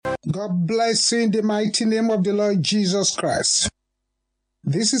God bless you in the mighty name of the Lord Jesus Christ.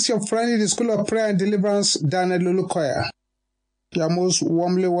 This is your friend in the School of Prayer and Deliverance, Daniel Olukoya. You are most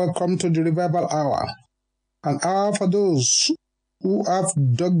warmly welcome to the Revival Hour, an hour for those who have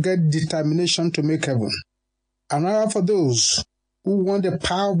dogged determination to make heaven, an hour for those who want the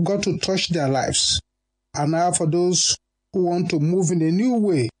power of God to touch their lives, an hour for those who want to move in a new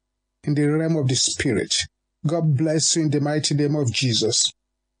way in the realm of the Spirit. God bless you in the mighty name of Jesus.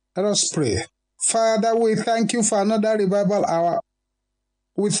 Let us pray. Father, we thank you for another Revival Hour.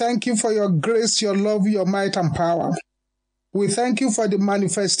 We thank you for your grace, your love, your might and power. We thank you for the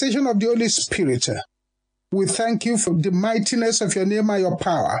manifestation of the Holy Spirit. We thank you for the mightiness of your name and your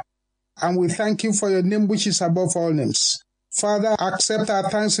power. And we thank you for your name which is above all names. Father, accept our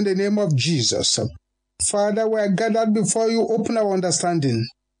thanks in the name of Jesus. Father, we are gathered before you. Open our understanding.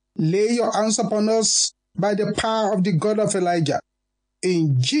 Lay your hands upon us by the power of the God of Elijah.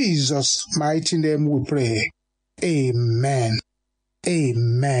 In Jesus' mighty name we pray. Amen.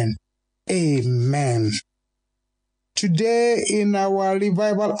 Amen. Amen. Today in our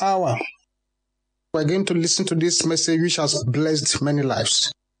Revival Hour, we're going to listen to this message which has blessed many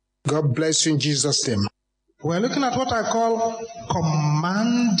lives. God bless you in Jesus' name. We're looking at what I call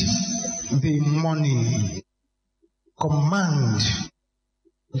command the morning. Command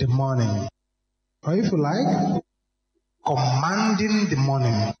the morning. Or if you like, commanding the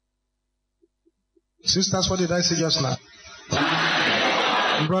morning. Sisters, what did I say just now?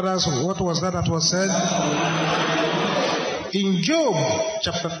 Brothers, what was that was said? In Job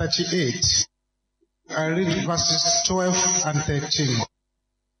chapter 38, I read verses 12 and 13.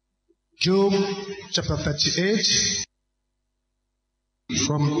 Job chapter 38,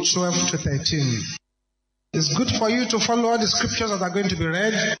 from 12 to 13. It's good for you to follow all the scriptures that are going to be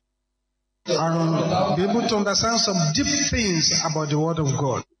read and be able to understand some deep things about the Word of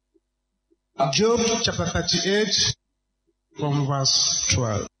God. Job chapter 38 from verse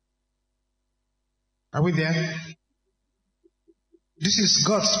 12. Are we there? This is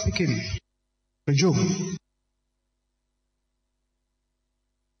God speaking to Job.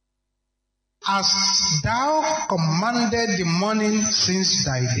 Hast thou commanded the morning since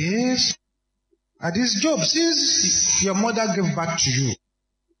thy days? That is, Job, since your mother gave birth to you,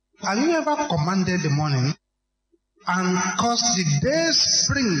 have you ever commanded the morning and caused the day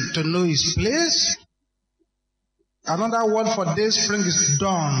spring to know its place? Another word for day spring is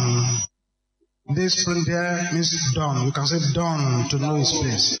dawn. Day spring there means dawn. You can say dawn to know its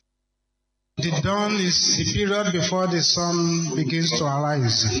place. The dawn is the period before the sun begins to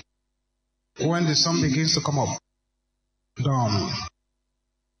arise. When the sun begins to come up. Dawn.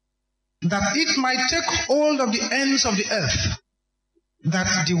 That it might take hold of the ends of the earth,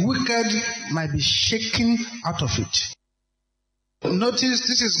 that the wicked might be shaken out of it. Notice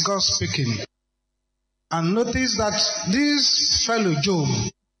this is God speaking. And notice that this fellow Job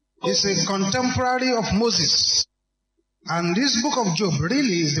is a contemporary of Moses. And this book of Job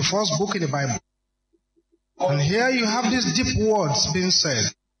really is the first book in the Bible. And here you have these deep words being said.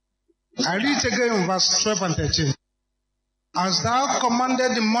 I read it again in verse 12 and 13. Hast thou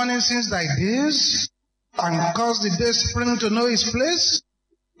commanded the morning since thy days, and caused the day spring to know its place,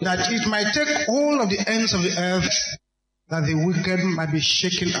 that it might take hold of the ends of the earth, that the wicked might be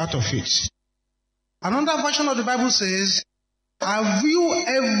shaken out of it. Another version of the Bible says, have you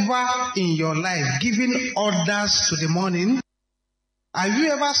ever in your life given orders to the morning? Have you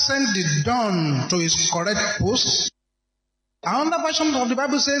ever sent the dawn to its correct post? Another version of the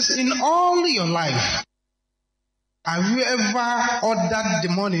Bible says, in all your life, have you ever ordered the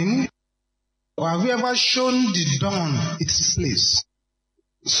morning? Or have you ever shown the dawn its place?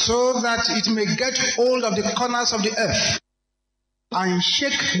 So that it may get hold of the corners of the earth and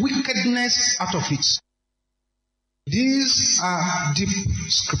shake wickedness out of it. These are deep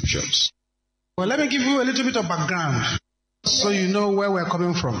scriptures. Well, let me give you a little bit of background so you know where we're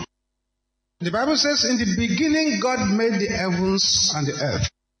coming from. The Bible says, in the beginning God made the heavens and the earth.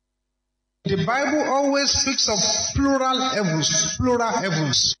 The Bible always speaks of plural heavens, plural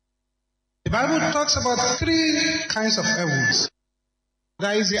heavens. The Bible talks about three kinds of heavens.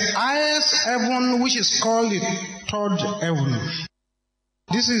 There is the highest heaven, which is called the third heaven.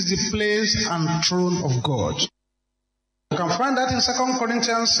 This is the place and throne of God. You can find that in 2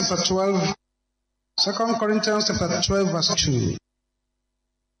 Corinthians chapter 12. 2 Corinthians chapter 12 verse 2.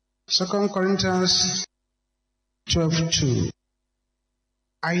 2 Corinthians 12:2.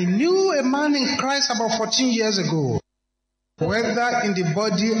 I knew a man in Christ about 14 years ago. Whether in the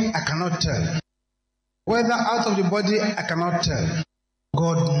body, I cannot tell. Whether out of the body, I cannot tell.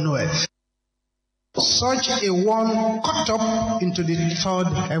 God knoweth. such a one caught up into the third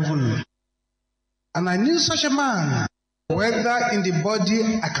heaven. And I knew such a man, whether in the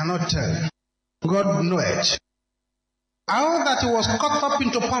body I cannot tell. God knoweth. How that he was caught up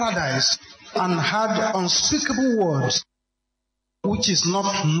into paradise and had unspeakable words, which is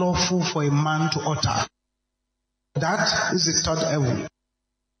not lawful for a man to utter. That is the third heaven,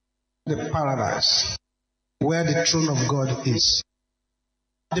 the paradise, where the throne of God is.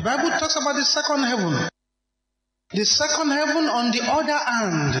 The Bible talks about the second heaven. The second heaven, on the other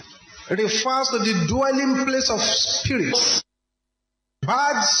hand, refers to the dwelling place of spirits,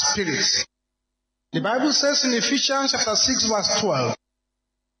 bad spirits. The Bible says in Ephesians chapter 6 verse 12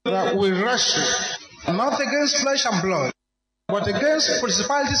 that we wrestle not against flesh and blood, but against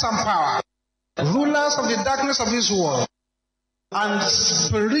principalities and power, rulers of the darkness of this world, and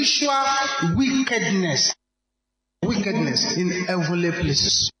spiritual wickedness in heavenly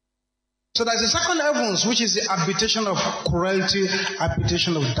places. So there's the second heavens, which is the habitation of cruelty,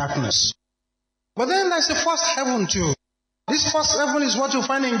 habitation of darkness. But then there's the first heaven too. This first heaven is what you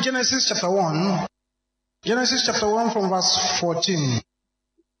find in Genesis chapter 1. Genesis chapter 1 from verse 14.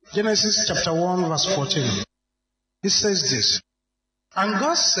 Genesis chapter 1 verse 14. It says this. And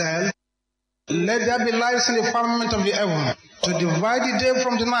God said, let there be lights in the firmament of the heaven, to divide the day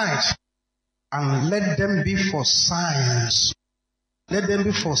from the night, and let them be for signs. Let them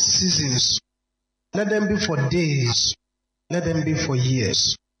be for seasons. Let them be for days. Let them be for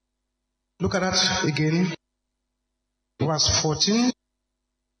years. Look at that again. Verse 14.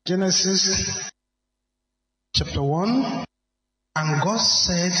 Genesis chapter 1. And God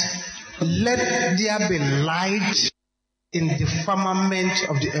said, let there be light in the firmament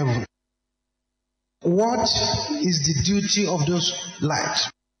of the heaven. What is the duty of those lights?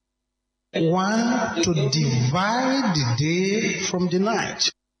 One, to divide the day from the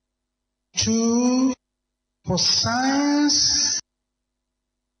night. Two, for signs.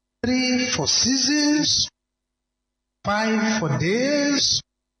 Three, for seasons. Five, for days.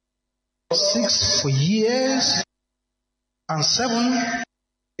 Six, for years. And seven,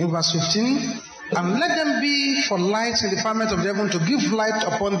 in verse 15, and let them be for lights in the firmament of the heaven, to give light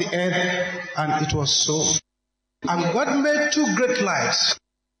upon the earth. And it was so. And God made two great lights,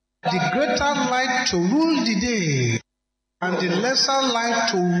 the greater light to rule the day, and the lesser light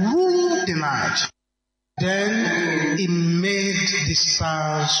to rule the night. Then he made the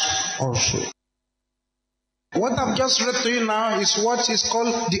stars also. What I've just read to you now is what is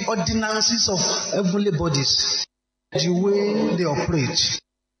called the ordinances of heavenly bodies, the way they operate.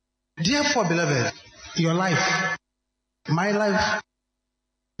 Therefore, beloved, your life, my life,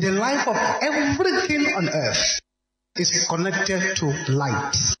 the life of everything on earth is connected to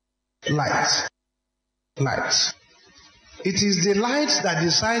light. Light. Light. It is the light that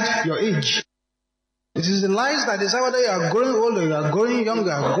decides your age. It is the light that decides whether you are growing old or you are growing young, you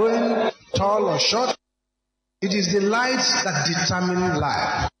are growing tall or short. It is the light that determines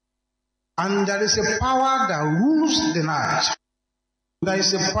life. And there is a power that rules the night. There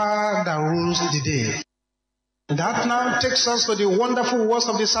is a power that rules the day. That now takes us to the wonderful words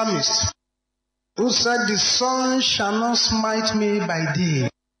of the psalmist, who said, the sun shall not smite me by day,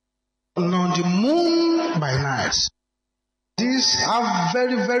 nor the moon by night. These have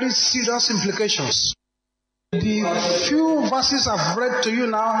very, very serious implications. The few verses I've read to you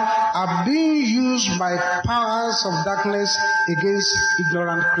now are being used by powers of darkness against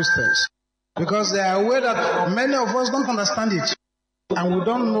ignorant Christians, because they are aware that many of us don't understand it, and we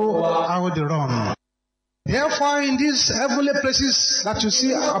don't know how they run. Therefore, in these heavenly places that you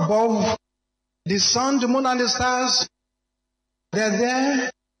see above, the sun, the moon, and the stars, they're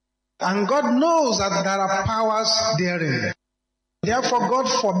there, and God knows that there are powers therein. Therefore, God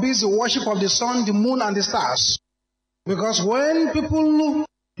forbids the worship of the sun, the moon, and the stars. Because when people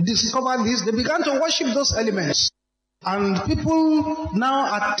discovered this, they began to worship those elements. And people now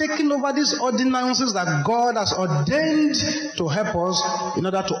are taking over these ordinances that God has ordained to help us in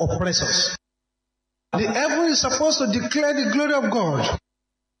order to oppress us. The heaven is supposed to declare the glory of God.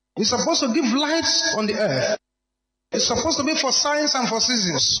 It's supposed to give light on the earth. It's supposed to be for signs and for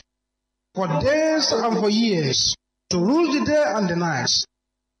seasons, for days and for years, to rule the day and the night.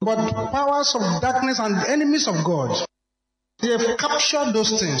 But powers of darkness and enemies of God, they have captured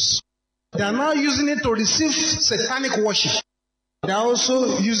those things. They are now using it to receive satanic worship. They are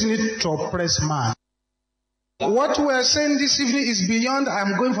also using it to oppress man. What we are saying this evening is beyond I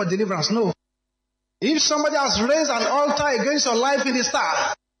am going for deliverance. No. If somebody has raised an altar against your life in the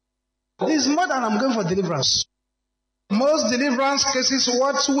star, it is more than I'm going for deliverance. Most deliverance cases,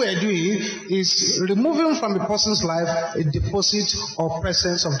 what we are doing is removing from a person's life a deposit or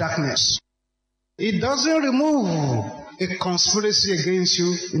presence of darkness. it doesn't remove a conspiracy against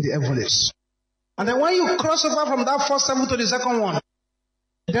you in the heavens. And then when you cross over from that first heaven to the second one,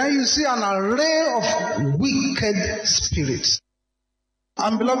 then you see an array of wicked spirits.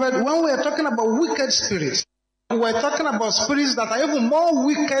 And beloved, when we are talking about wicked spirits, we are talking about spirits that are even more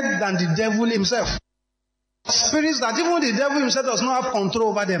wicked than the devil himself. Spirits that even the devil himself does not have control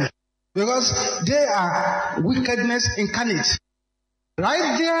over them, because they are wickedness incarnate.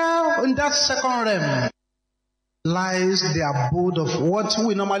 Right there in that second realm lies the abode of what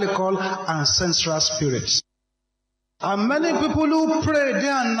we normally call ancestral spirits. And many people who pray day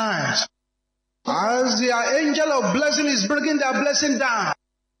and night, as their angel of blessing is bringing their blessing down,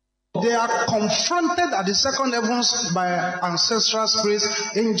 they are confronted at the second heavens by ancestral spirits,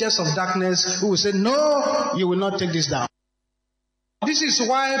 angels of darkness, who will say, no, you will not take this down. This is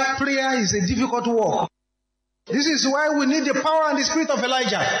why prayer is a difficult work. This is why we need the power and the spirit of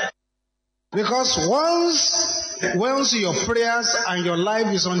Elijah. Because once your prayers and your life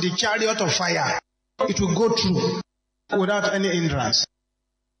is on the chariot of fire, it will go through without any hindrance.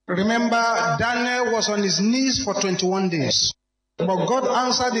 Remember, Daniel was on his knees for 21 days. But God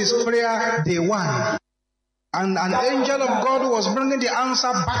answered his prayer day one. And an angel of God was bringing the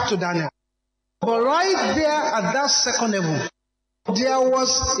answer back to Daniel. But right there at that second heaven, there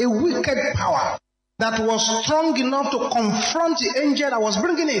was a wicked power that was strong enough to confront the angel that was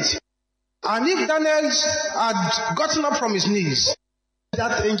bringing it. And if Daniel had gotten up from his knees,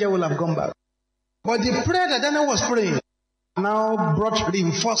 that angel will have gone back. But the prayer that Daniel was praying now brought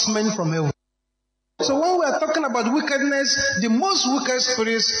reinforcement from heaven. So when we are talking about wickedness, the most wicked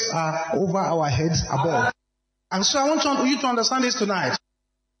spirits are over our heads above. And so I want you to understand this tonight,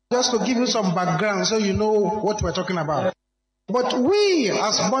 just to give you some background so you know what we're talking about. But we,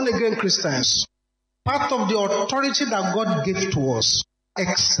 as born-again Christians, part of the authority that God gave to us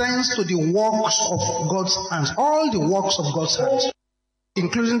extends to the works of God's hands, all the works of God's hands,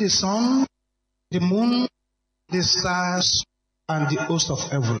 including the sun, the moon, the stars, and the host of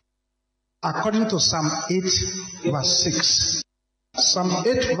heaven. According to Psalm 8, verse 6. Psalm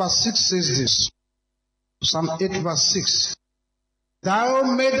 8, verse 6 says this. Psalm 8, verse 6. Thou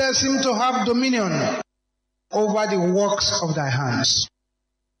madest him to have dominion over the works of thy hands.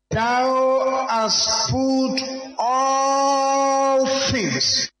 Thou hast put all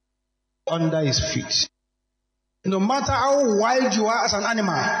things under his feet. No matter how wild you are as an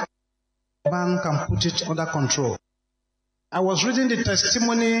animal, man can put it under control. I was reading the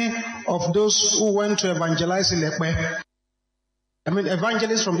testimony of those who went to evangelize in Ekpe.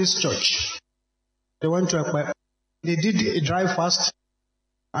 Evangelists from this church. They went to Ekpe. They did a dry fast,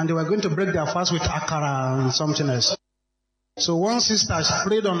 and they were going to break their fast with akara and something else. So one sister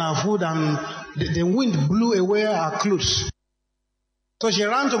sprayed on her food, and the wind blew away her clothes. So she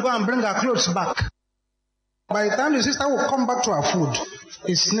ran to go and bring her clothes back. By the time the sister would come back to her food,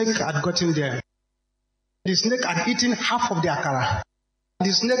 a snake had gotten there. The snake had eaten half of the akara.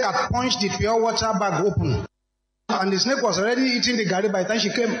 The snake had punched the pure water bag open. And the snake was already eating the garri by the time she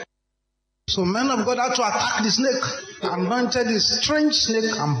came. So men of God had to attack the snake, anointed the strange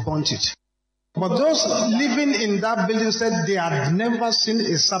snake and burnt it. But those living in that building said they had never seen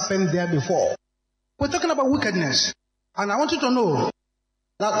a serpent there before. We're talking about wickedness. And I want you to know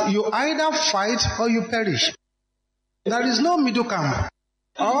that you either fight or you perish. There is no middle camp.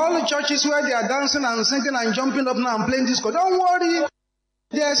 All the churches where they are dancing and singing and jumping up now and playing disco, don't worry.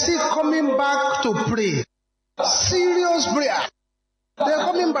 They are still coming back to pray. Serious prayer. They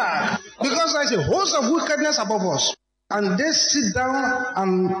are coming back because there is a host of wickedness above us. And they sit down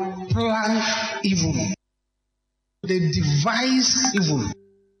and plan evil. They devise evil.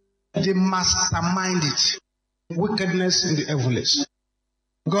 They mastermind it. Wickedness in the heavens.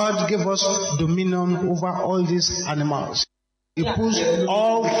 God gave us dominion over all these animals. He puts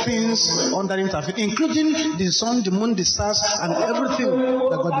all things under interference, including the sun, the moon, the stars, and everything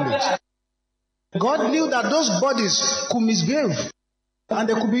that God made. God knew that those bodies could misbehave, and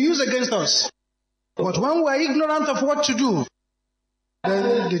they could be used against us. But when we are ignorant of what to do,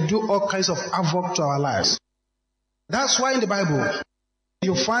 then they do all kinds of havoc to our lives. That's why in the Bible,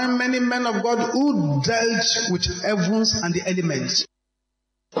 you find many men of God who dealt with heavens and the elements.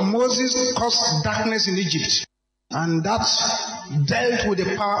 Moses caused darkness in Egypt, and that dealt with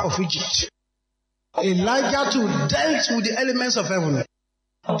the power of Egypt. Elijah too dealt with the elements of heaven.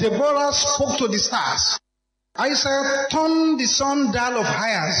 Deborah spoke to the stars. Isaiah turned the sun dial of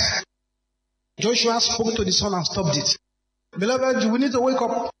Hias. Joshua spoke to the sun and stopped it. Beloved, we need to wake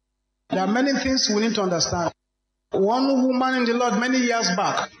up. There are many things we need to understand. One woman in the Lord many years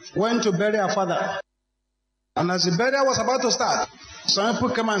back went to bury her father. And as the burial was about to start, some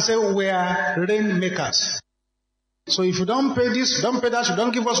people came and said, we are rain makers. So if you don't pay this, don't pay that, you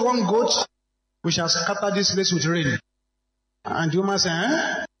don't give us one goat, we shall scatter this place with rain. And the woman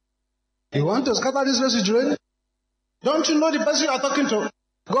said, you want to scatter this place with rain? Don't you know the person you are talking to?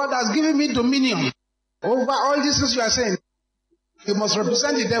 God has given me dominion over all these things you are saying. You must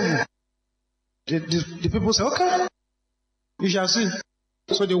represent the devil. The people say, okay, you shall see.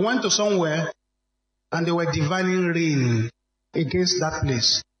 So they went to somewhere and they were divining rain against that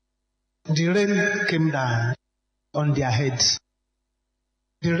place. The rain came down on their heads.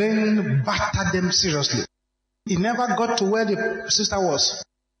 The rain battered them seriously. It never got to where the sister was.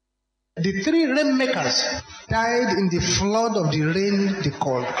 The 3 rainmakers died in the flood of the rain they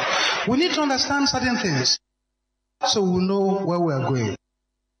called. We need to understand certain things so we know where we are going.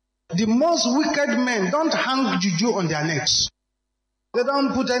 The most wicked men don't hang juju on their necks. They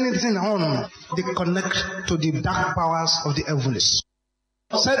don't put anything on. They connect to the dark powers of the heavens.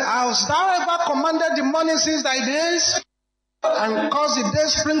 Said, hast thou ever commanded the morning since thy days, and caused the day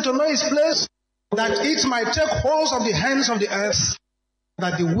spring to know his place, that it might take hold of the hands of the earth,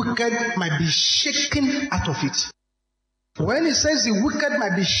 that the wicked might be shaken out of it. When it says the wicked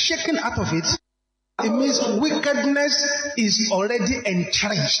might be shaken out of it, it means wickedness is already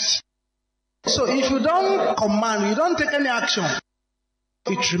entrenched. So if you don't command, you don't take any action,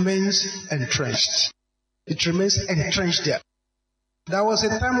 it remains entrenched. It remains entrenched there. There was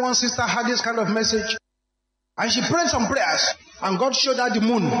a time one sister had this kind of message, and she prayed some prayers, and God showed her the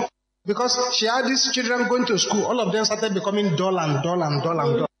moon. Because she had these children going to school, all of them started becoming dull and dull and dull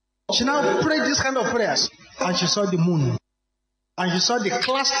and dull. She now prayed this kind of prayers, and she saw the moon. And she saw the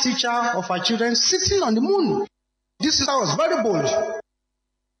class teacher of her children sitting on the moon. This sister was very bold.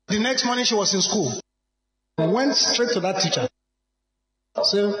 The next morning she was in school. Went straight to that teacher.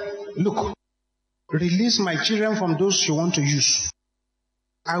 Said, look, release my children from those you want to use.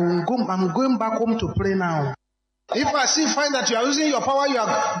 I'm going back home to pray now. If I find that you are using your power you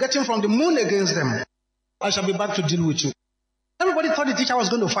are getting from the moon against them, I shall be back to deal with you. Everybody thought the teacher was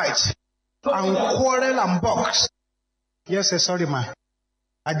going to fight and quarrel and box. Yes, sorry, ma.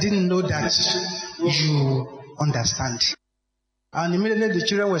 I didn't know that you understand. And immediately the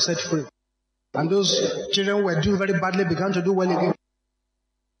children were set free. And those children who were doing very badly began to do well again.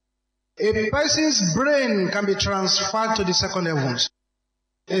 A person's brain can be transferred to the second heavens.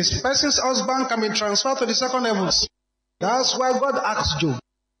 A person's husband can be transferred to the second heavens. That's why God asked Job.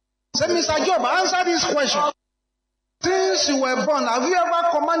 Say, Mr. Job, answer this question. Since you were born, have you ever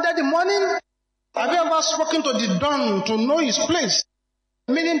commanded the morning? Have you ever spoken to the dawn to know his place?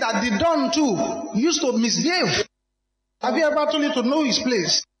 Meaning that the dawn too used to misbehave. Have you ever told it to know his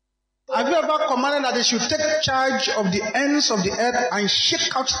place? Have you ever commanded that they should take charge of the ends of the earth and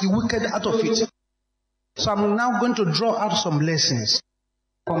shake out the wicked out of it? So I'm now going to draw out some lessons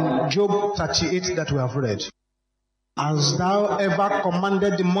from Job 38 that we have read. Hast thou ever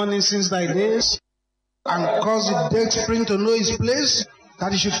commanded the morning since thy days, and caused the day spring to know his place,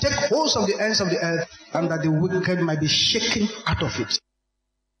 that he should take hold of the ends of the earth, and that the wicked might be shaken out of it?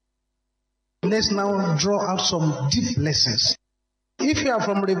 Let's now draw out some deep lessons. If you are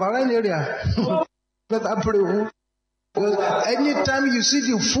from Riverine area, better pray. Because anytime you see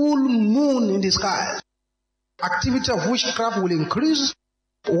the full moon in the sky, activity of witchcraft will increase,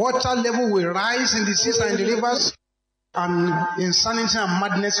 water level will rise in the seas and the rivers, and insanity and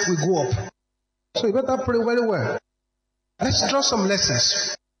madness will go up. So you better pray very well. Let's draw some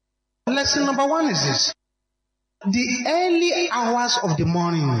lessons. Lesson number 1 is this. The early hours of the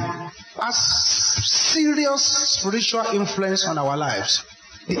morning has serious spiritual influence on our lives.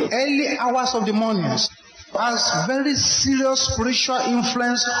 The early hours of the mornings has very serious spiritual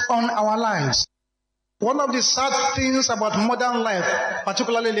influence on our lives. One of the sad things about modern life,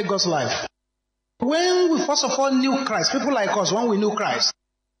 particularly Lagos life, when we first of all knew Christ, people like us, when we knew Christ,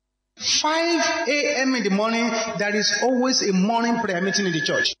 5 a.m. in the morning, there is always a morning prayer meeting in the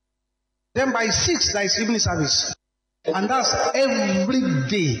church. Then by 6, there is evening service. And that's every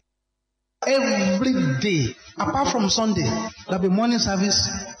day. Every day. Apart from Sunday, there will be morning service,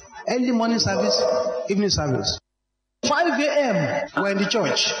 early morning service, evening service. 5 a.m. we're in the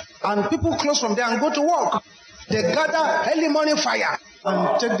church. And people close from there and go to work. They gather early morning fire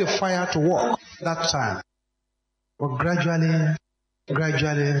and take the fire to work that time. But gradually,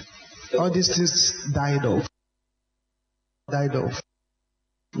 all these things died off.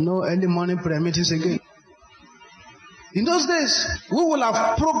 No early morning prayer meetings again. In those days, we will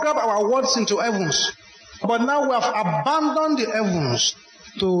have programmed our words into heavens. But now we have abandoned the heavens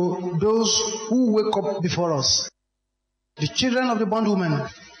to those who wake up before us. The children of the bondwoman,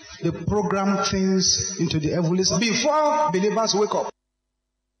 They program things into the heavens before believers wake up.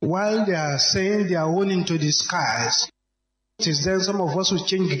 While they are saying they are own into the skies, it is then some of us will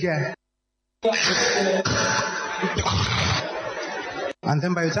change gear. And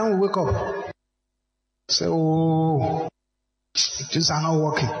then by the time we wake up, say, oh, things are not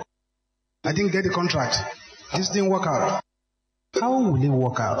working. I didn't get the contract. This didn't work out. How will it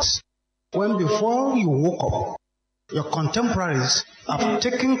work out? When before you woke up, your contemporaries have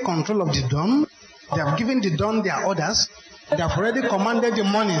taken control of the dawn. They have given the dawn their orders. They have already commanded the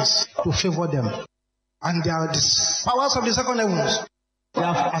mornings to favor them. And they are the powers of the second heavens. They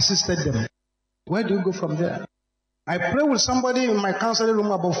have assisted them. Where do you go from there? I prayed with somebody in my counseling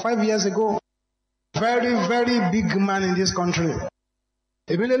room about 5 years ago. Very, very big man in this country.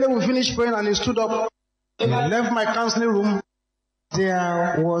 Immediately we finished praying and he stood up. He left my counseling room.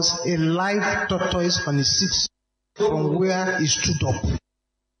 There was a live tortoise on his seat from where he stood up.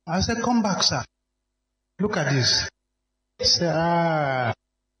 I said, come back, sir. Look at this. He said,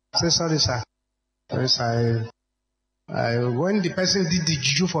 say, sorry, sir. Sorry, sir. When the person did the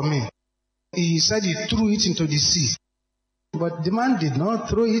juju for me, he said he threw it into the sea. But the man did not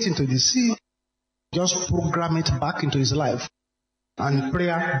throw it into the sea. Just program it back into his life. And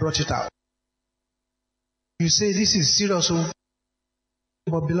prayer brought it out. You say this is serious.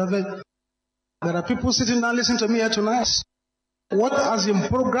 But beloved, there are people sitting down listening to me here tonight. What has been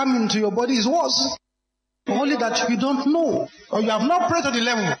programmed into your body is worse. Only that you don't know. Or you have not prayed to the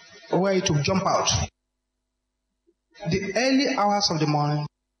level where it will jump out. The early hours of the morning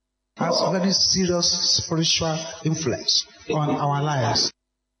has very serious spiritual influence on our lives.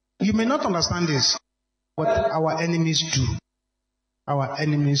 You may not understand this, but our enemies do. Our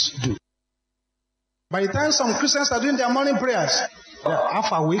enemies do. By the time some Christians are doing their morning prayers, they are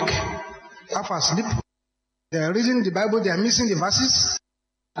half awake, half asleep. They are reading the Bible, they are missing the verses.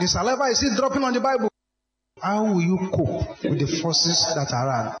 The saliva is still dropping on the Bible. How will you cope with the forces that are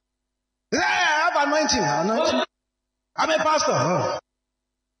around? I have anointing. I'm a pastor. Oh.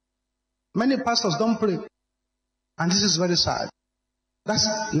 Many pastors don't pray. And this is very sad. That's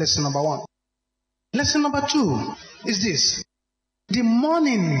lesson number 1. Lesson number 2 is this. The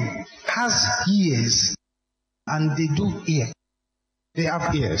morning has ears and they do hear. They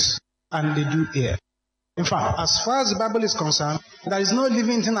have ears and they do hear. In fact, as far as the Bible is concerned, there is no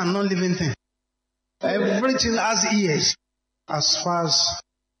living thing and non-living thing. Everything has ears as far as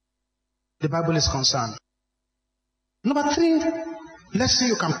the Bible is concerned. Number 3 lesson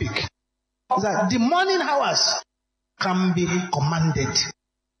you can pick is that the morning hours can be commanded.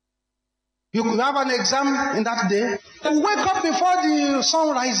 You could have an exam in that day. Wake up before the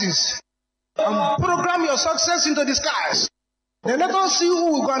sun rises and program your success into the skies. Then let us see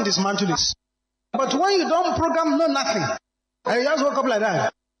who will go and dismantle it. But when you don't program, no nothing. And you just woke up like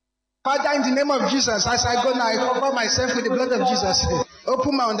that. Father, in the name of Jesus, as I go now, I cover myself with the blood of Jesus.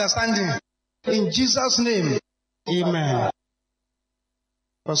 Open my understanding. In Jesus' name, amen.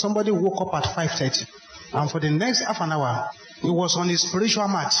 But somebody woke up at 5:30, and for the next half an hour, he was on his spiritual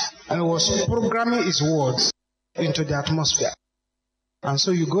mat, and he was programming his words into the atmosphere. And so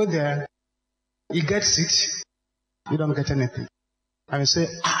you go there, you get it, you don't get anything. And you say,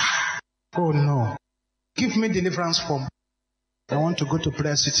 oh no, give me deliverance form. I want to go to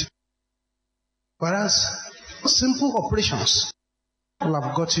prayer city. Whereas simple operations will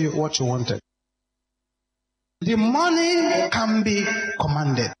have got you what you wanted. The morning can be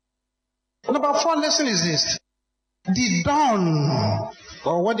commanded. Number 4 lesson is this. The dawn,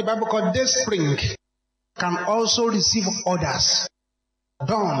 or what the Bible calls day spring, can also receive orders.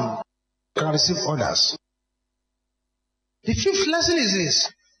 Dawn can receive orders. The 5th lesson is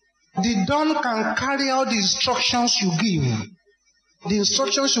this. The dawn can carry out the instructions you give. The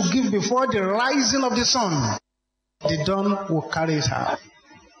instructions you give before the rising of the sun. The dawn will carry it out.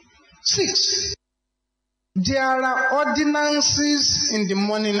 6. There are ordinances in the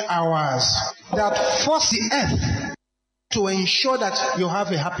morning hours that force the earth to ensure that you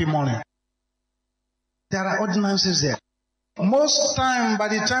have a happy morning. There are ordinances there. Most time, by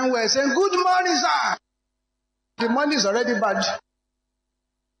the time we are saying, good morning, sir, the morning is already bad.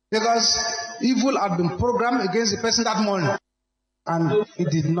 Because evil had been programmed against the person that morning. And it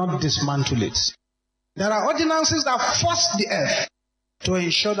did not dismantle it. There are ordinances that force the earth to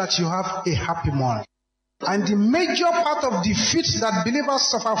ensure that you have a happy morning. And the major part of defeat that believers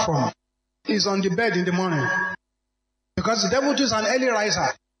suffer from is on the bed in the morning. Because the devil is an early riser.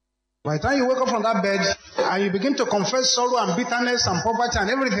 By the time you wake up from that bed and you begin to confess sorrow and bitterness and poverty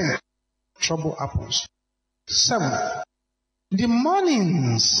and everything, trouble happens. 7. The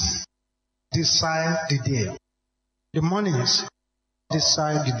mornings decide the day. The mornings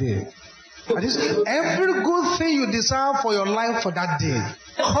Decide the day. That is, every good thing you desire for your life for that day,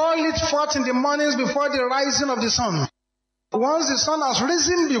 call it forth in the mornings before the rising of the sun. Once the sun has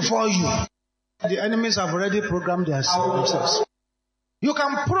risen before you, the enemies have already programmed themselves. You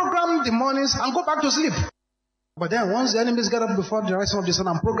can program the mornings and go back to sleep. But then once the enemies get up before the rising of the sun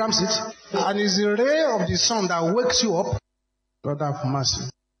and programs it, and it's the ray of the sun that wakes you up, God have mercy.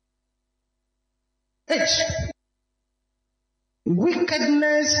 H.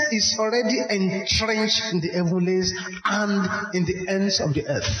 Wickedness is already entrenched in the heavens and in the ends of the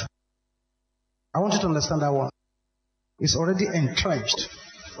earth. I want you to understand that one. It's already entrenched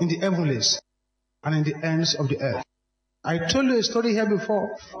in the heavens and in the ends of the earth. I told you a story here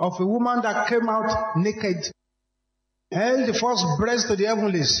before of a woman that came out naked, held the first breast to the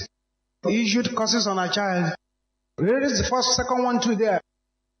heavens, issued curses on her child, raised the second one to there,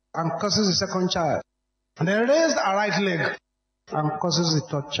 and curses the second child, and then raised her right leg and curses the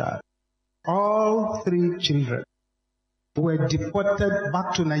third child. All three children were deported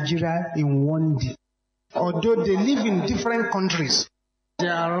back to Nigeria in one day. Although they live in different countries, they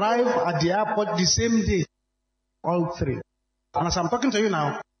arrive at the airport the same day. All three. And as I'm talking to you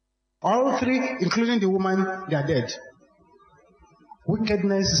now, all three, including the woman, they are dead.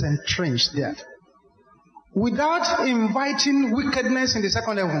 Wickedness is entrenched there. Without inviting wickedness in the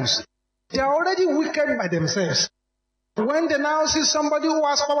second heavens, they are already wicked by themselves. When they now see somebody who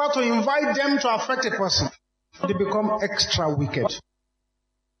has power to invite them to affect a person, they become extra wicked.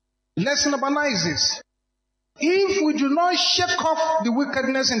 Lesson number 9 is this. If we do not shake off the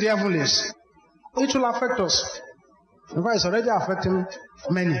wickedness in the heavens, it will affect us. In fact, it's already affecting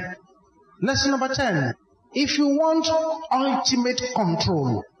many. Lesson number 10. If you want ultimate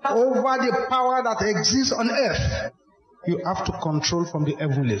control over the power that exists on earth, you have to control from the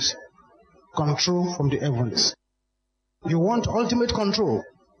heavens. Control from the heavens. You want ultimate control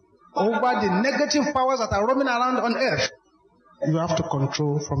over the negative powers that are roaming around on earth, you have to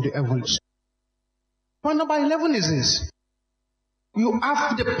control from the heavens. Point number 11 is this. You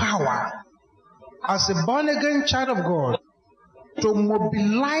have the power as a born-again child of God to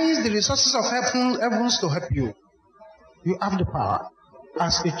mobilize the resources of heavens to help you. You have the power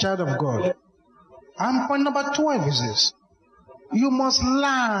as a child of God. And point number 12 is this. You must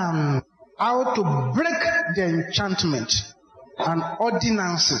learn how to break the enchantment and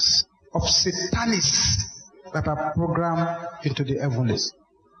ordinances of Satanists that are programmed into the heavens.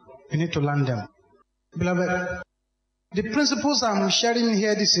 You need to learn them. Beloved, the principles I'm sharing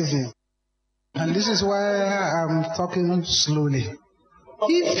here this evening, and this is why I'm talking slowly.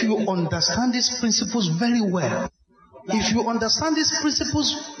 If you understand these principles very well,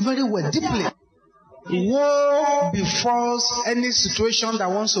 deeply, woe befalls any situation that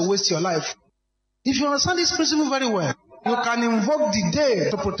wants to waste your life. If you understand this principle very well, you can invoke the day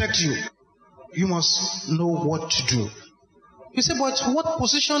to protect you. You must know what to do. You say, but what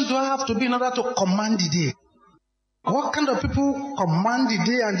position do I have to be in order to command the day? What kind of people command the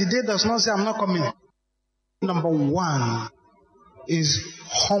day and the day does not say, I'm not coming? Number 1 is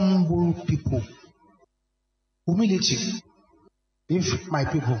humble people. Humility. If my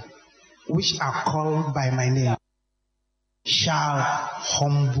people, which are called by my name, shall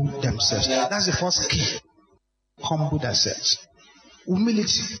humble themselves. That's the first key. Humble themselves.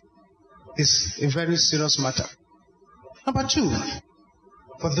 Humility is a very serious matter. Number 2,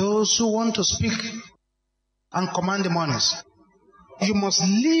 for those who want to speak and command the mornings, you must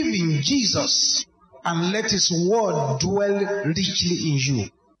live in Jesus and let His word dwell richly in you.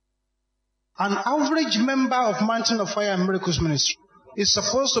 An average member of Mountain of Fire and Miracles Ministry is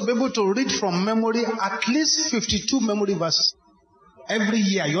supposed to be able to read from memory at least 52 memory verses. Every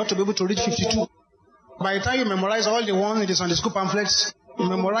year you ought to be able to read 52. By the time you memorize all the one in the Sunday school pamphlets, you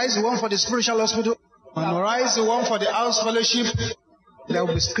memorize the one for the spiritual hospital, memorize the one for the house fellowship, there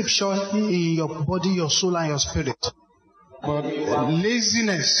will be scripture in your body, your soul, and your spirit. But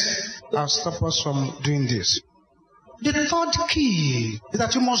laziness has stopped us from doing this. The third key is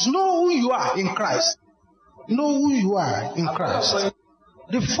that you must know who you are in Christ. Know who you are in Christ.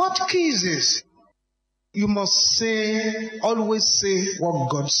 The fourth key is this. You must always say what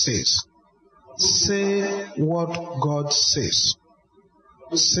God says. Say what God says.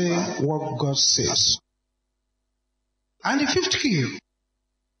 Say what God says. And the fifth key,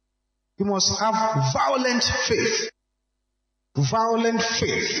 you must have violent faith. Violent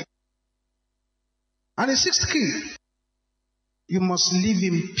faith. And the sixth key, you must live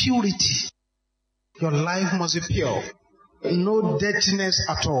in purity. Your life must be pure. No dirtiness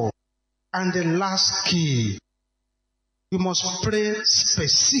at all. And the last key, you must pray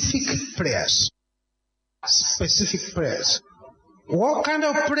specific prayers. Specific prayers. What kind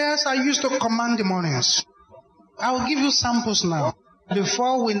of prayers are used to command the mornings? I will give you samples now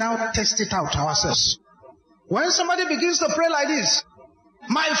before we now test it out ourselves. When somebody begins to pray like this,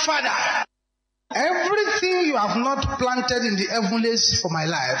 my Father, everything you have not planted in the heavens for my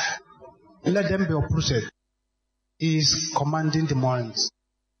life, let them be uprooted. He is commanding the mornings.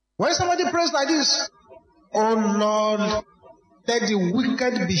 When somebody prays like this, oh Lord, let the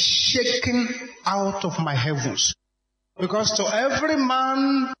wicked be shaken out of my heavens. Because to every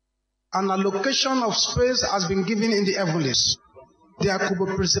man, an allocation of space has been given in the heavens. There could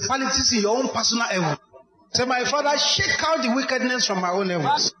be principalities in your own personal heaven. Say, my Father, shake out the wickedness from my own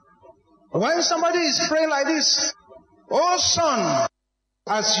heavens. When somebody is praying like this, oh Son,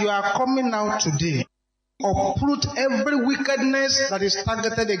 as you are coming out today, uproot every wickedness that is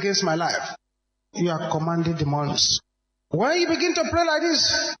targeted against my life. You are commanding the mornings. When you begin to pray like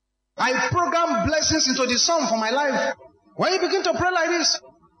this, I program blessings into the sun for my life. When you begin to pray like this,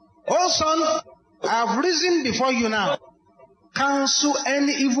 oh Son, I have risen before you now. Cancel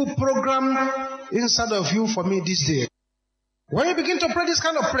any evil program inside of you for me this day. When you begin to pray this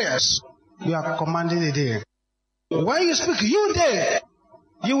kind of prayers, you are commanding the day. When you speak, you day,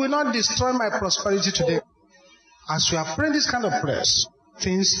 you will not destroy my prosperity today. As you are praying this kind of prayers,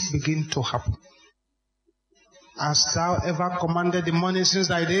 things begin to happen. Hast thou ever commanded the morning since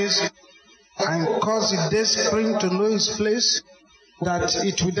thy days, and caused the day spring to know its place, that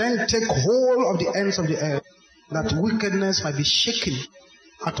it will then take hold of the ends of the earth, that wickedness might be shaken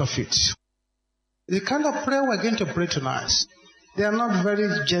out of it. The kind of prayer we're going to pray tonight, they are not very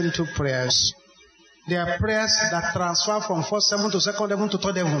gentle prayers. They are prayers that transfer from first heaven to second heaven to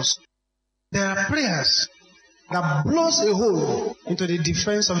third heavens. They are prayers that blows a hole into the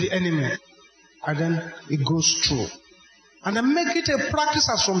defense of the enemy, and then it goes through. And then make it a practice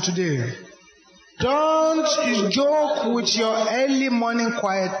as from today. Don't joke with your early morning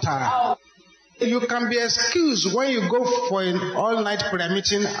quiet time. You can be excused when you go for an all-night prayer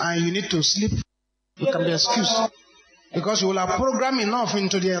meeting and you need to sleep. You can be excused because you will have programmed enough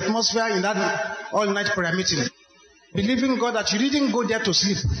into the atmosphere in that all-night prayer meeting, believing God that you didn't go there to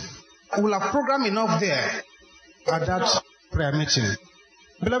sleep. You will have programmed enough there at that prayer meeting.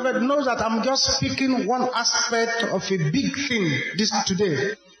 Beloved, know that I'm just speaking one aspect of a big thing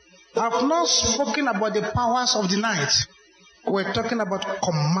today. I've not spoken about the powers of the night. We're talking about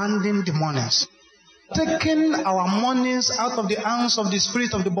commanding the mornings. Taking our mornings out of the hands of the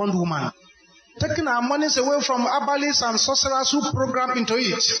spirit of the bondwoman. Taking our mornings away from herbalists and sorcerers who program into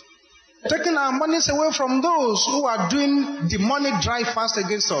it. Taking our mornings away from those who are doing demonic dry fast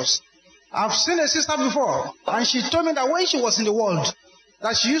against us. I've seen a sister before, and she told me that when she was in the world,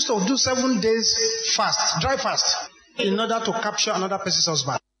 that she used to do 7 days fast, dry fast, in order to capture another person's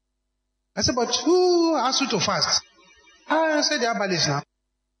husband. I said, but who asked you to fast? I said the herbalists now.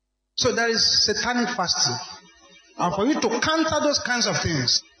 So there is satanic fasting. And for you to counter those kinds of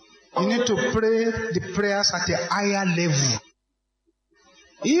things, you need to pray the prayers at a higher level.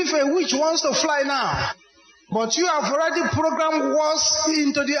 If a witch wants to fly now, but you have already programmed wars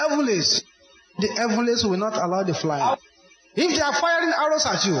into the heavens will not allow the flying. If they are firing arrows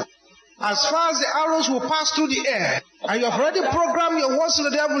at you, as far as the arrows will pass through the air, and you have already programmed your wars into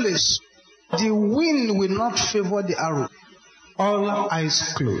the heavens, the wind will not favor the arrow. All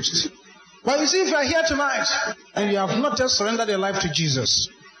eyes closed. But you see, if you are here tonight and you have not just surrendered your life to Jesus,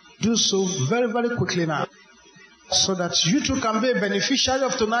 do so very, very quickly now, so that you too can be a beneficiary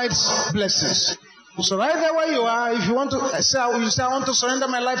of tonight's blessings. So right there where you are, if you want to say, I want to surrender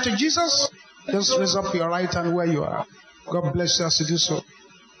my life to Jesus, just raise up your right hand where you are. God bless you as you do so.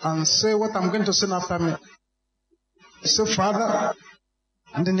 And say what I'm going to say after me. Say, Father,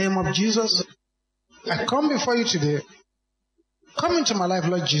 in the name of Jesus, I come before you today. Come into my life,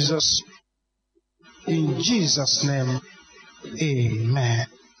 Lord Jesus. In Jesus' name, amen.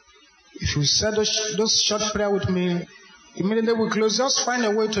 If you said those short prayer with me, immediately we close. Just find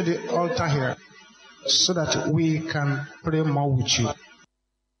a way to the altar here so that we can pray more with you.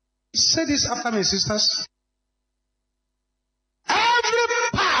 Say this after me, sisters. Every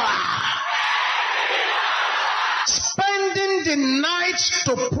power spending the night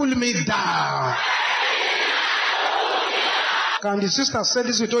to pull me down. Can the sister say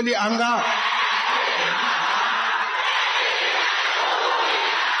this with only anger?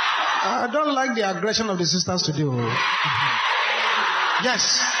 I don't like the aggression of the sisters today.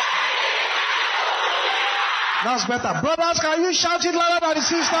 Yes. That's better. Brothers, can you shout it louder than the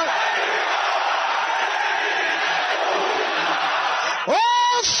sister?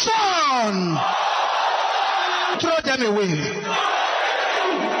 Oh, son! Throw them away.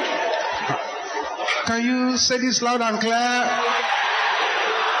 Can you say this loud and clear?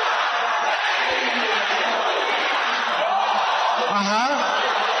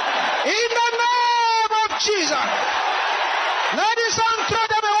 In the name of Jesus. Let the sun throw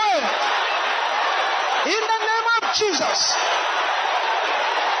them away. In the name of Jesus.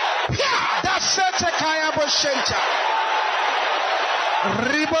 That's it. Kaya Boshenta.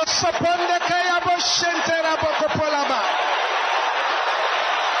 Ribosoponde Kaya Boshente Rabokopolaba.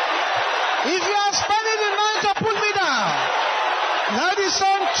 If you are spending the night to pull me down, let the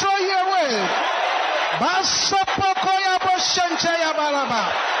sun throw you away. Basopokoya Boshente Yabalaba.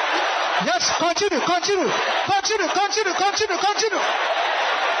 Yes, continue.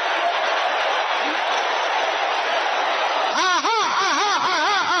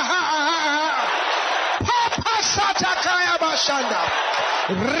 Papa Satakaya Bashanda.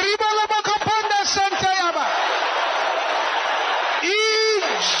 Ribalabakapanda Santayaba. In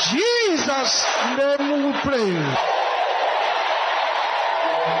Jesus' name we pray.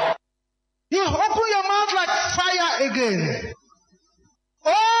 You open your mouth like fire again.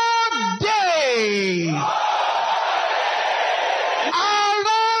 All day.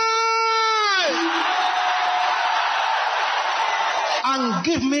 Arise and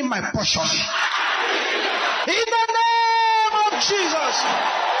give me my portion. In the name of Jesus.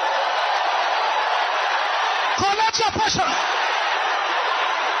 Collect your portion.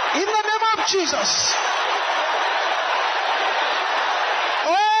 In the name of Jesus.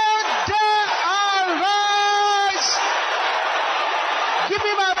 All day arise. Give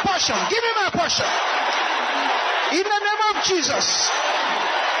me my portion. Give me my portion. In the name of Jesus.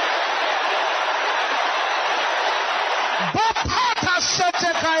 Bapata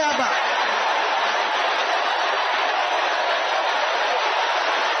Sete Kayaba.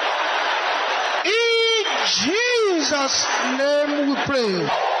 In Jesus' name we pray.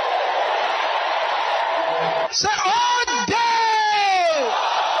 Say, all day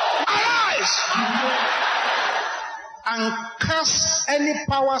arise and curse any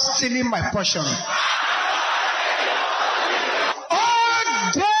power stealing my portion. All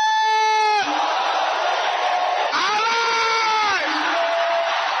day arise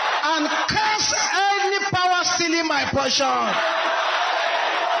and curse any power stealing my portion.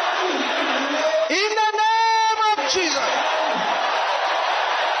 In the name of Jesus.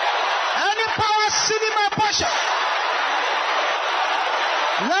 Any power stealing my portion,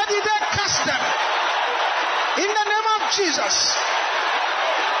 let it cast them. In the name of Jesus.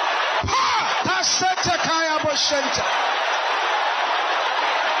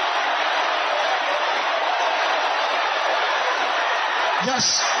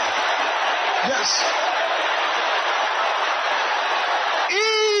 Yes.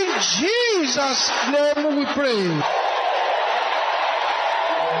 In Jesus' name we pray.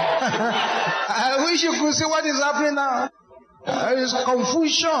 I wish you could see what is happening now. There is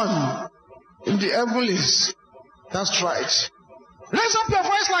confusion in the heavens. That's right. Raise up your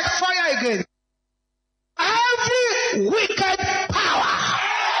voice like fire again. Every wicked power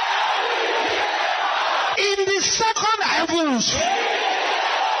in the second heavens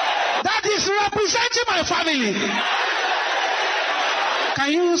that is representing my family.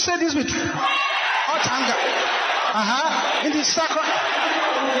 Can you say this with hot anger? In the second.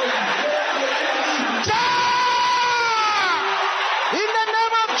 In the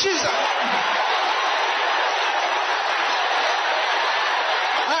name of Jesus.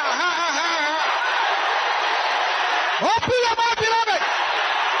 Open your mouth, beloved.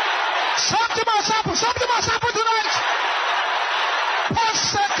 Something must happen. Something must happen tonight.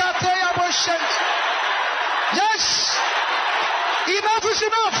 Yes. Enough is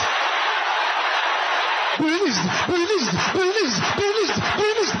enough. Be released. Be released. Be released. Be released. Be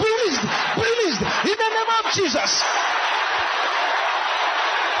released. Be released. Be released. In the name of Jesus.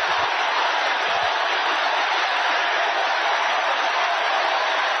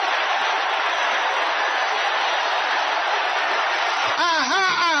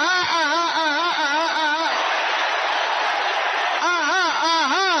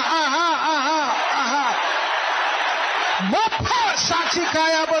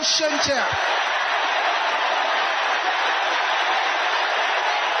 Satikaya Boshente.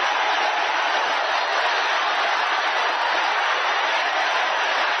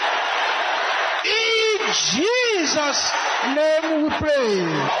 In Jesus' name we pray.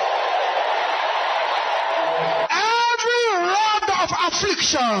 Every rod of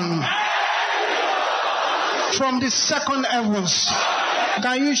affliction from the second heavens.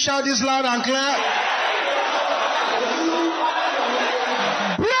 Can you shout this loud and clear?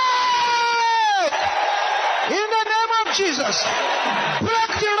 Jesus,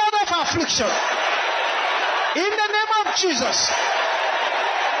 break the rod of affliction. In the name of Jesus.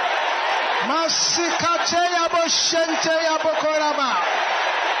 Masikateya boshenteya bokoraba.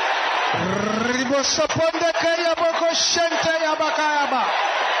 Ribosopondekeya bokoshenteya bakayaba.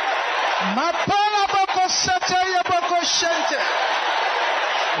 Mapala bokoseteya bokoshente.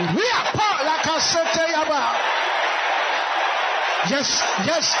 Riapala kaseteya ba. Yes.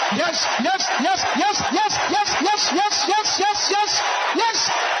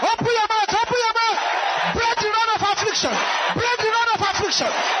 Open your mouth. Break the rod of affliction. Break the rod of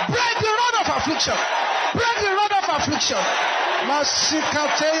affliction. Break the rod of affliction. Break the rod of affliction.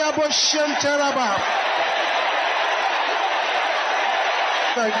 Masikateya boshenteraba.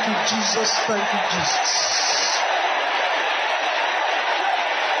 Thank you, Jesus. Thank you, Jesus.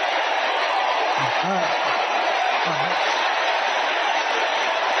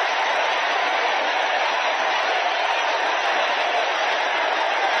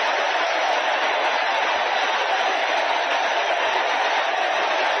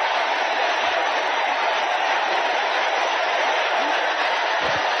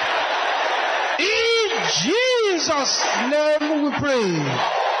 Jesus' name we pray.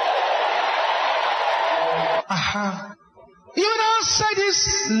 You now say this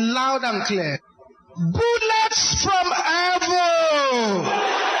loud and clear. Bullets from heaven.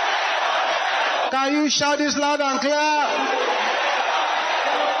 Can you shout this loud and clear?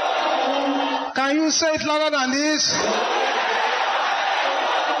 Can you say it louder than this?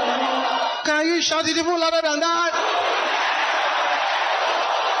 Can you shout it even louder than that?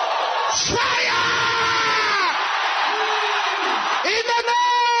 Fire! In the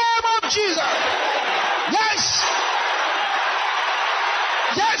name of Jesus. Yes.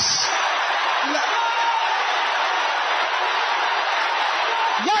 Yes.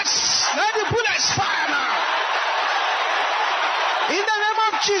 Yes. Let the bullets fire now. In the name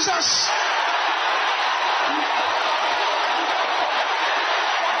of Jesus.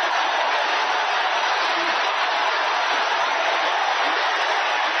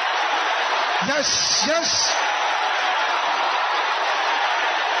 Yes.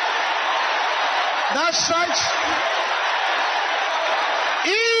 That's right.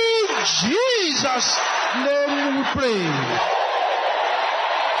 In Jesus' name we pray.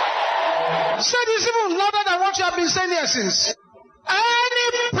 Say this even louder than what you have been saying here since.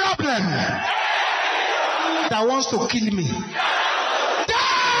 Any problem that wants to kill me, die!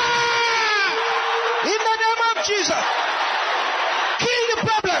 In the name of Jesus. Kill the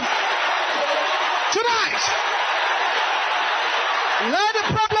problem. Tonight. Let the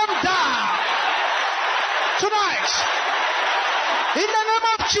problem die. Tonight. In the name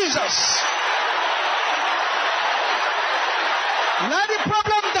of Jesus. Let the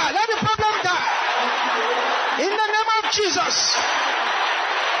problem die. Let the problem die. In the name of Jesus.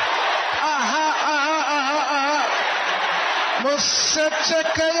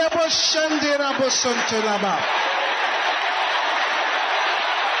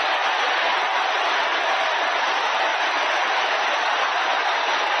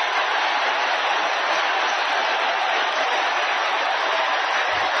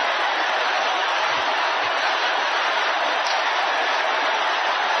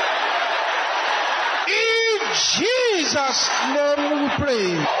 Jesus' name we pray.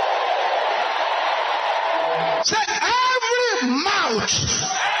 Say every mouth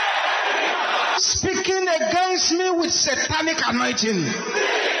speaking against me with satanic anointing.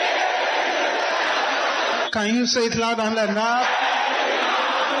 Can you say it loud and loud?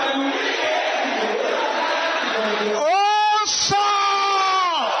 Oh,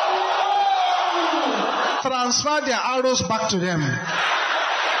 Saul! Transfer their arrows back to them.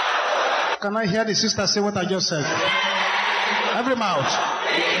 Can I hear the sister say what I just said? Every mouth.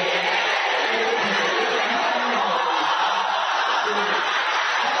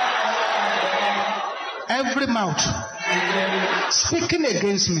 Every mouth speaking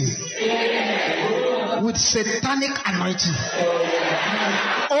against me with satanic anointing.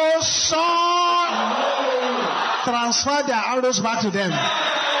 Oh, Saul, transfer their arrows back to them.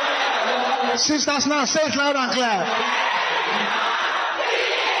 Sisters, now say it loud and clear.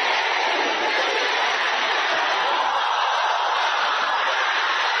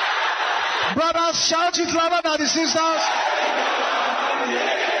 Brothers, shout it louder than the sisters.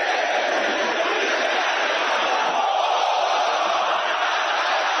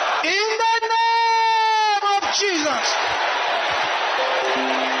 In the name of Jesus.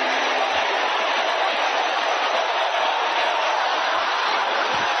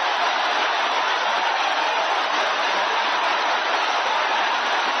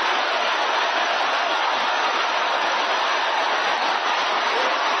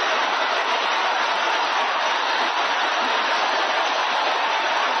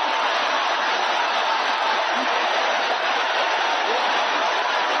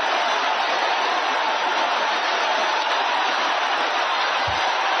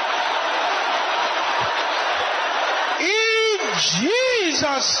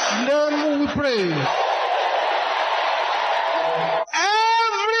 Jesus' name we pray.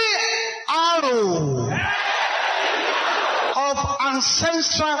 Every arrow of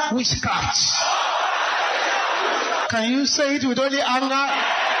ancestral witchcraft. Can you say it with only anger?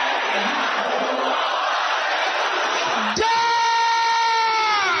 Die!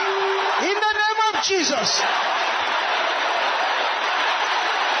 In the name of Jesus.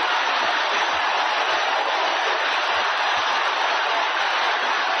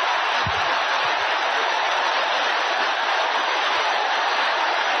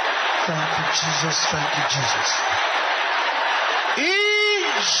 Thank you, Jesus. Thank you, Jesus. In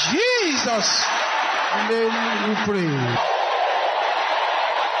Jesus' name we pray.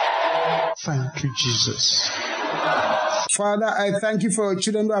 Thank you, Jesus. Father, I thank you for your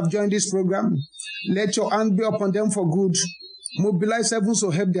children who have joined this program. Let your hand be upon them for good. Mobilize heavens to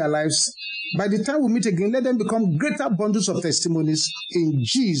help their lives. By the time we meet again, let them become greater bundles of testimonies. In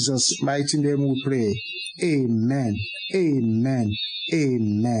Jesus' mighty name we pray. Amen. Amen.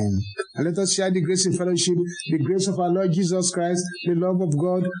 Amen. And let us share the grace and fellowship, the grace of our Lord Jesus Christ, the love of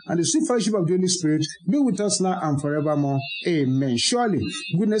God, and the sweet fellowship of the Holy Spirit be with us now and forevermore. Amen. Surely,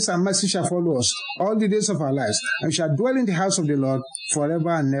 goodness and mercy shall follow us all the days of our lives, and we shall dwell in the house of the Lord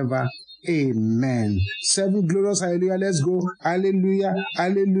forever and ever. Amen. 7 glorious hallelujah. Let's go. Hallelujah.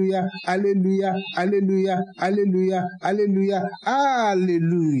 Hallelujah. Hallelujah. Hallelujah. Hallelujah. Hallelujah.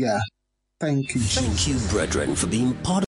 Hallelujah. Thank you, Jesus. Thank you, brethren, for being part of